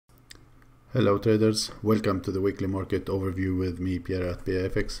Hello traders, welcome to the weekly market overview with me, Pierre at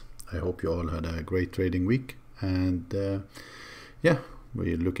PFX. I hope you all had a great trading week, and yeah,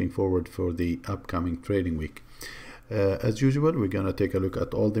 we're looking forward for the upcoming trading week. As usual, we're gonna take a look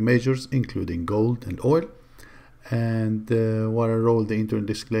at all the majors, including gold and oil. And while I roll the intro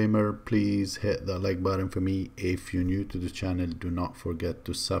disclaimer, please hit the like button for me. If you're new to the channel, do not forget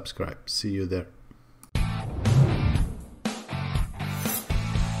to subscribe. See you there.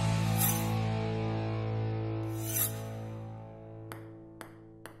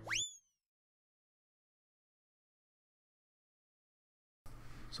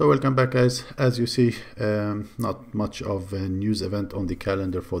 So welcome back, guys. As you see, not much of a news event on the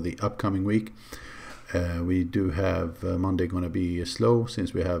calendar for the upcoming week. We do have Monday going to be slow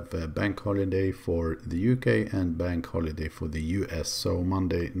since we have bank holiday for the UK and bank holiday for the US. So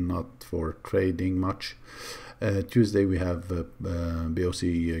Monday not for trading much. Tuesday we have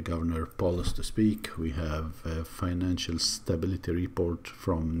BOC Governor Paulus to speak. We have financial stability report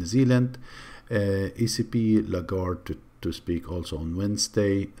from New Zealand. ECB Lagarde to speak also on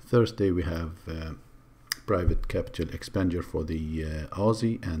Wednesday. Thursday we have private capital expenditure for the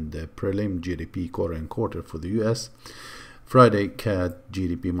Aussie and prelim GDP quarter for the US. Friday CAD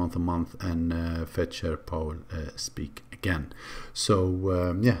GDP month on month, and Fed Chair Powell speak again.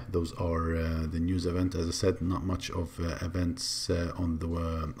 So yeah, those are the news event. As I said, not much of events on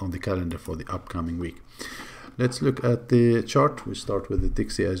the calendar for the upcoming week. Let's look at the chart. We start with the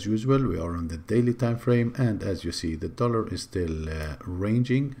Dixie as usual. We are on the daily time frame, and as you see, the dollar is still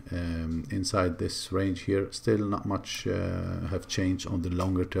ranging inside this range here. Still not much have changed on the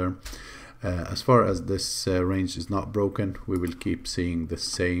longer term. As far as this range is not broken, we will keep seeing the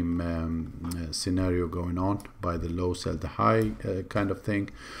same scenario going on, buy the low, sell the high kind of thing,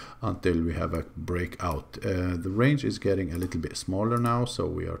 until we have a breakout. The range is getting a little bit smaller now, so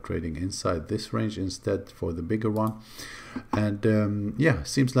we are trading inside this range instead for the bigger one. And yeah,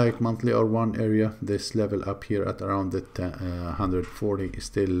 seems like monthly R1 area, this level up here at around the 140 is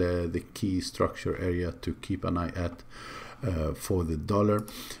still the key structure area to keep an eye at for the dollar.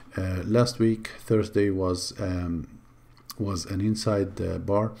 Last week Thursday was an inside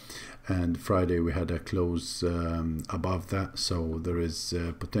bar, and Friday we had a close above that, so there is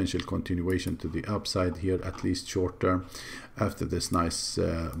potential continuation to the upside here, at least short term, after this nice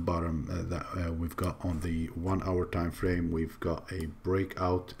bottom that we've got on the 1 hour time frame. We've got a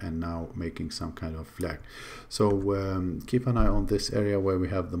breakout and now making some kind of flag. So keep an eye on this area where we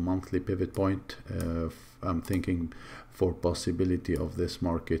have the monthly pivot point. I'm thinking for possibility of this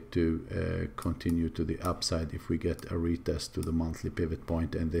market to continue to the upside if we get a retest to the monthly pivot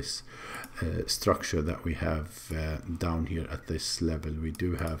point and this structure that we have down here at this level. We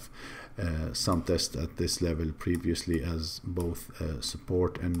do have some tests at this level previously as both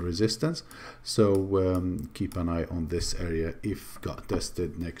support and resistance, so keep an eye on this area. If got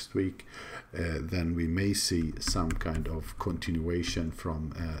tested next week, then we may see some kind of continuation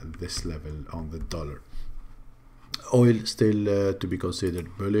from this level on the dollar. Oil still to be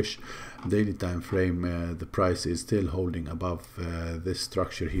considered bullish. Daily time frame, the price is still holding above this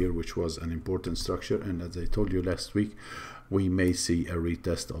structure here, which was an important structure, and as I told you last week, we may see a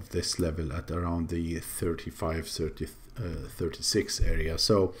retest of this level at around the 36 area.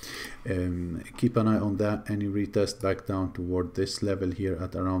 So keep an eye on that. Any retest back down toward this level here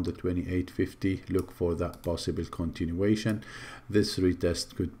at around the 28.50, look for that possible continuation. This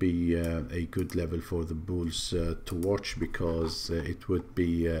retest could be a good level for the bulls to watch, because it would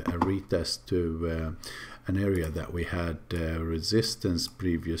be a retest to an area that we had resistance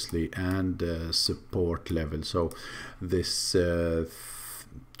previously and support level. So this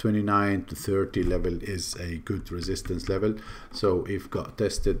 29 to 30 level is a good resistance level. So if got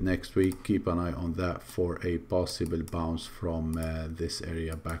tested next week, keep an eye on that for a possible bounce from this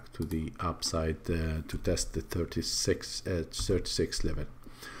area back to the upside to test the 36 level.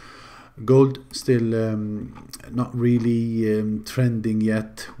 Gold still not really trending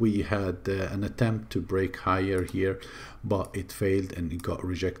yet. We had an attempt to break higher here, but it failed and it got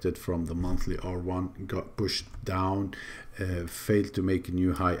rejected from the monthly R1, got pushed down, failed to make a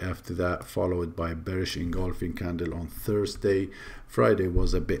new high after that, followed by bearish engulfing candle on Thursday. Friday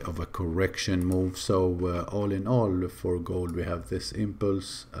was a bit of a correction move. So all in all, for gold, we have this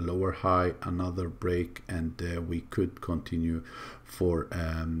impulse, a lower high, another break, and we could continue for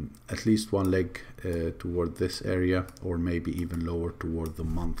at least one leg toward this area, or maybe even lower toward the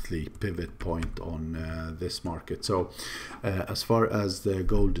monthly pivot point on this market. So as far as the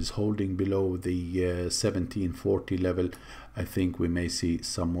gold is holding below the 1740 level, I think we may see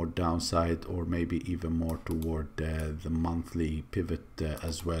some more downside, or maybe even more toward the monthly pivot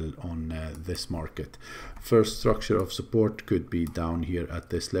as well on this market. First structure of support could be down here at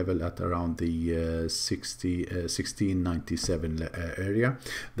this level at around the 1697 area.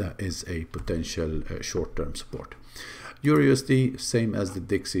 That is a potential short-term support. EURUSD, same as the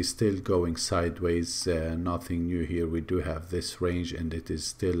Dixie, still going sideways. Nothing new here. We do have this range and it is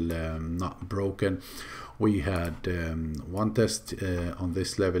still not broken. We had one test on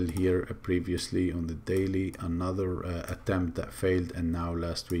this level here previously on the daily, another attempt that failed, and now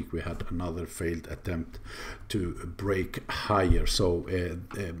last week we had another failed attempt to break higher. So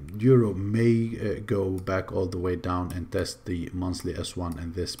Euro may go back all the way down and test the monthly S1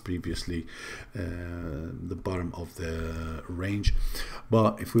 and this previously the bottom of the range.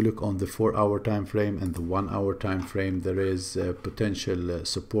 But if we look on the 4-hour time frame and the 1-hour time frame, there is a potential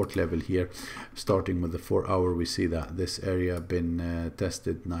support level here. Starting with the 4-hour, we see that this area been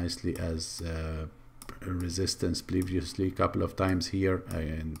tested nicely as resistance previously, a couple of times here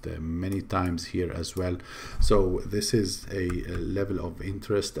and many times here as well. So this is a level of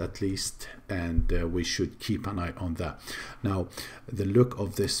interest at least, and we should keep an eye on that. Now the look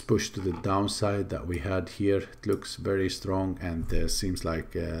of this push to the downside that we had here, it looks very strong, and seems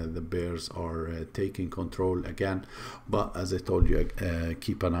like the bears are taking control again. But as I told you,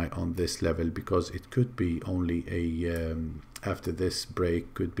 keep an eye on this level, because it could be only a after this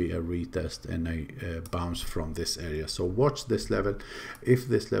break, could be a retest and a bounce from this area. So watch this level. If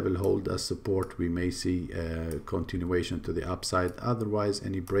this level hold as support, we may see continuation to the upside. Otherwise,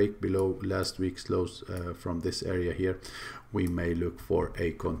 any break below last week's lows from this area here, we may look for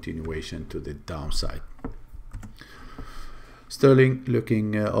a continuation to the downside. Sterling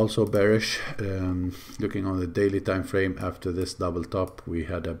looking also bearish. Looking on the daily time frame, after this double top, we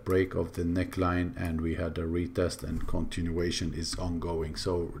had a break of the neckline and we had a retest, and continuation is ongoing.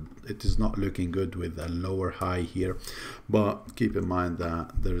 So it is not looking good with a lower high here, but keep in mind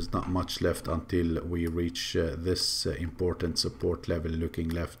that there is not much left until we reach this important support level. Looking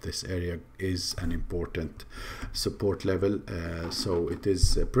left, this area is an important support level, so it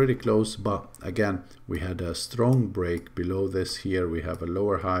is pretty close. But again, we had a strong break below this. Here we have a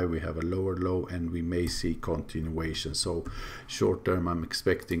lower high, we have a lower low, and we may see continuation. So short term, I'm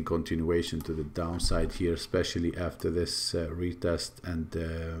expecting continuation to the downside here, especially after this retest and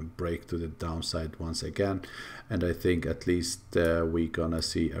break to the downside once again. And I think at least we're gonna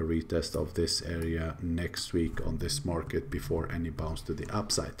see a retest of this area next week on this market before any bounce to the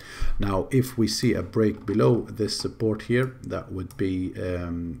upside. Now if we see a break below this support here, that would be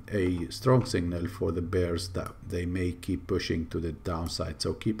a strong signal for the bears that they may keep pushing to the downside.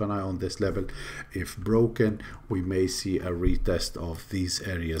 So keep an eye on this level. If broken, we may see a retest of these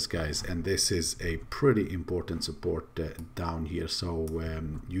areas, guys, and this is a pretty important support down here. So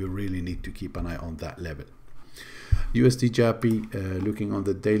you really need to keep an eye on that level. USD JAPY, looking on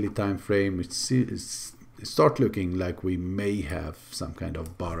the daily time frame, it's start looking like we may have some kind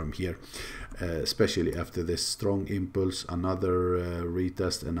of bottom here, especially after this strong impulse, another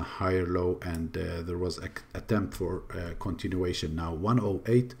retest and a higher low, and there was an attempt for continuation. Now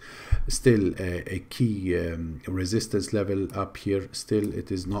 108 still a key resistance level up here. Still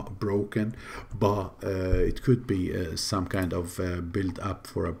it is not broken, but it could be some kind of build up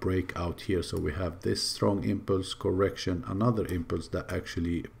for a breakout here. So we have this strong impulse, correction, another impulse that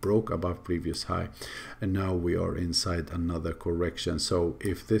actually broke above previous high, and now we are inside another correction. So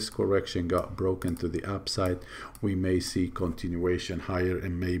if this correction got broken to the upside, we may see continuation higher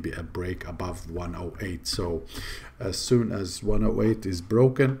and maybe a break above 108. So as soon as 108 is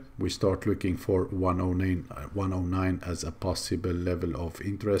broken, we start looking for 109 as a possible level of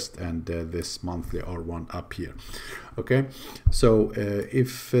interest, and this monthly R1 up here. Okay, so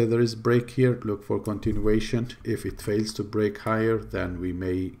if there is break here, look for continuation. If it fails to break higher, then we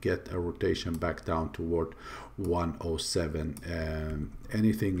may get a rotation back down toward 107.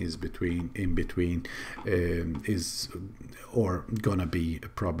 Anything is in between is or gonna be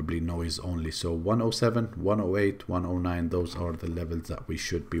probably noise only. So 107, 108, 109, those are the levels that we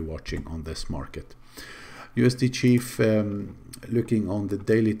should be watching on this market. USD Chief, looking on the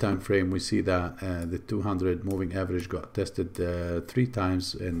daily time frame, we see that the 200 moving average got tested 3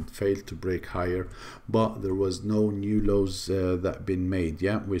 times and failed to break higher, but there was no new lows that been made.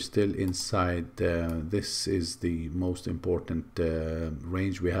 Yeah, we're still inside. This is the most important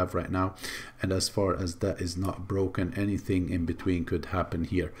range we have right now, and as far as that is not broken, anything in between could happen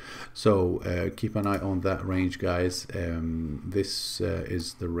here. So keep an eye on that range, guys. This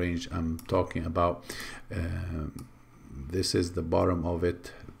is the range I'm talking about. This is the bottom of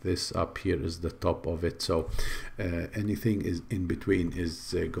it. this up here is the top of it. So anything is in between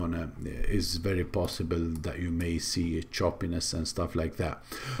is very possible that you may see a choppiness and stuff like that.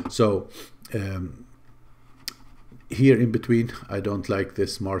 So here in between, I don't like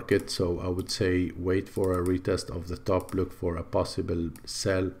this market, so I would say wait for a retest of the top, look for a possible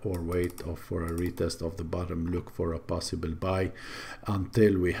sell, or wait for a retest of the bottom, look for a possible buy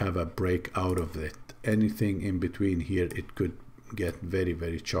until we have a break out of it. Anything in between here, it could get very,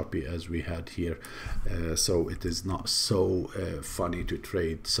 very choppy as we had here, so it is not so funny to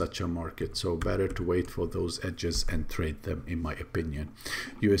trade such a market. So better to wait for those edges and trade them, in my opinion.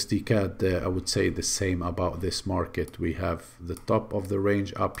 USD CAD, I would say the same about this market. We have the top of the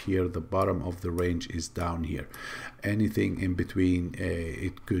range up here, the bottom of the range is down here. Anything in between,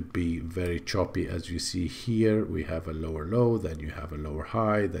 it could be very choppy. As you see here, we have a lower low, then you have a lower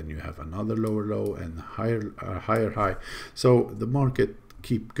high, then you have another lower low and higher high. So the market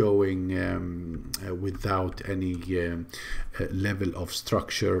keep going without any level of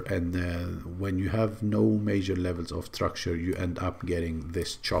structure, and when you have no major levels of structure, you end up getting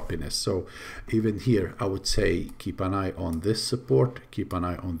this choppiness. So even here, I would say keep an eye on this support, keep an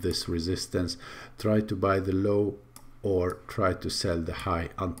eye on this resistance, try to buy the low or try to sell the high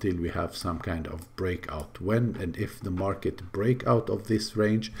until we have some kind of breakout. When and if the market break out of this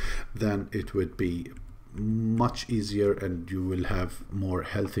range, then it would be much easier and you will have more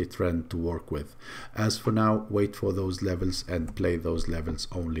healthy trend to work with. As for now, wait for those levels and play those levels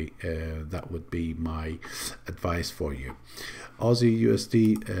only. That would be my advice for you. Aussie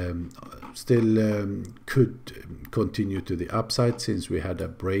USD still could continue to the upside since we had a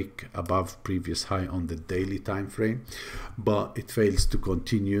break above previous high on the daily time frame, but it fails to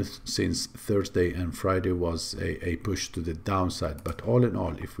continue since Thursday and Friday was a push to the downside. But all in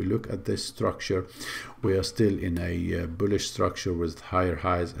all, if we look at this structure, we are still in a bullish structure with higher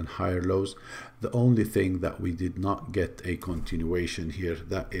highs and higher lows. The only thing that we did not get a continuation here,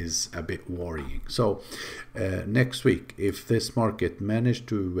 that is a bit worrying. So next week, if this market managed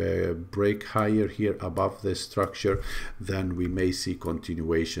to break higher here above this structure, then we may see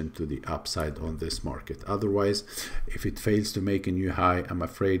continuation to the upside on this market. Otherwise, if it fails to make a new high, I'm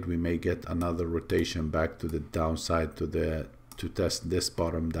afraid we may get another rotation back to the downside to test this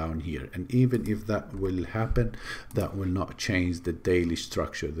bottom down here. And even if that will happen, that will not change the daily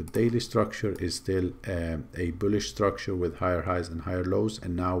structure. The daily structure is still a bullish structure with higher highs and higher lows,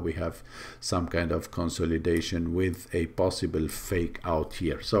 and now we have some kind of consolidation with a possible fake out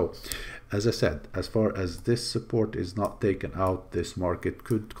here. So as I said, as far as this support is not taken out, this market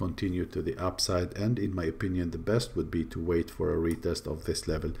could continue to the upside, and in my opinion, the best would be to wait for a retest of this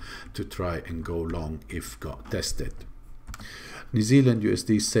level to try and go long if got tested. New Zealand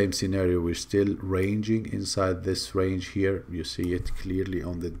USD, same scenario. We're still ranging inside this range here. You see it clearly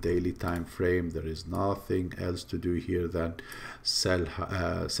on the daily time frame. There is nothing else to do here than sell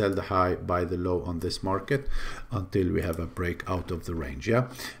the high, buy the low on this market until we have a break out of the range. Yeah,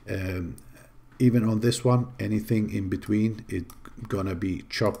 even on this one, anything in between, it's gonna be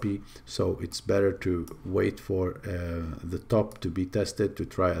choppy, so it's better to wait for the top to be tested to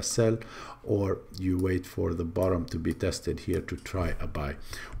try a sell, or you wait for the bottom to be tested here to try a buy.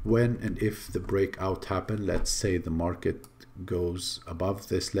 When and if the breakout happen, let's say the market goes above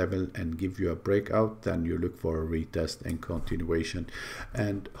this level and give you a breakout, then you look for a retest and continuation,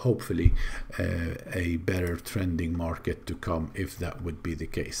 and hopefully a better trending market to come if that would be the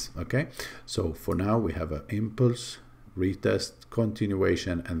case. Okay, so for now we have an impulse, retest,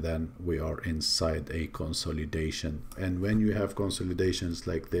 continuation, and then we are inside a consolidation. And when you have consolidations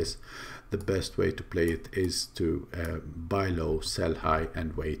like this, the best way to play it is to buy low, sell high,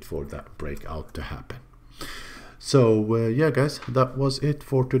 and wait for that breakout to happen. So yeah guys, that was it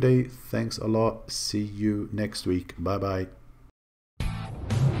for today. Thanks a lot. See you next week. Bye bye.